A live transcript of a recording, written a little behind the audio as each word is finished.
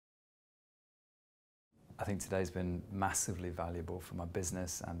I think today's been massively valuable for my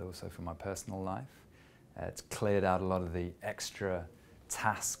business and also for my personal life. It's cleared out a lot of the extra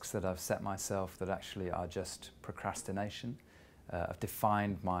tasks that I've set myself that actually are just procrastination. I've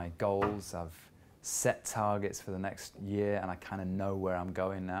defined my goals, I've set targets for the next year, and I kind of know where I'm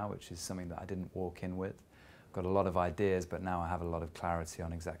going now, which is something that I didn't walk in with. I've got a lot of ideas, but now I have a lot of clarity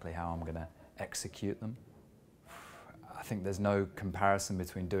on exactly how I'm going to execute them. I think there's no comparison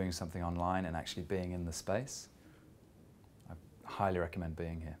between doing something online and actually being in the space. I highly recommend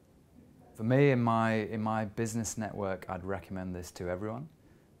being here. For me, in my business network, I'd recommend this to everyone.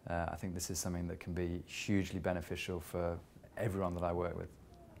 I think this is something that can be hugely beneficial for everyone that I work with.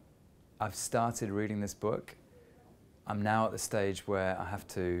 I've started reading this book. I'm now at the stage where I have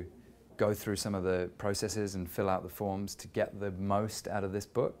to go through some of the processes and fill out the forms to get the most out of this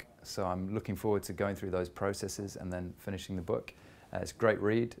book. So I'm looking forward to going through those processes and then finishing the book. It's a great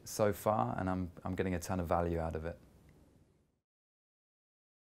read so far, and I'm getting a ton of value out of it.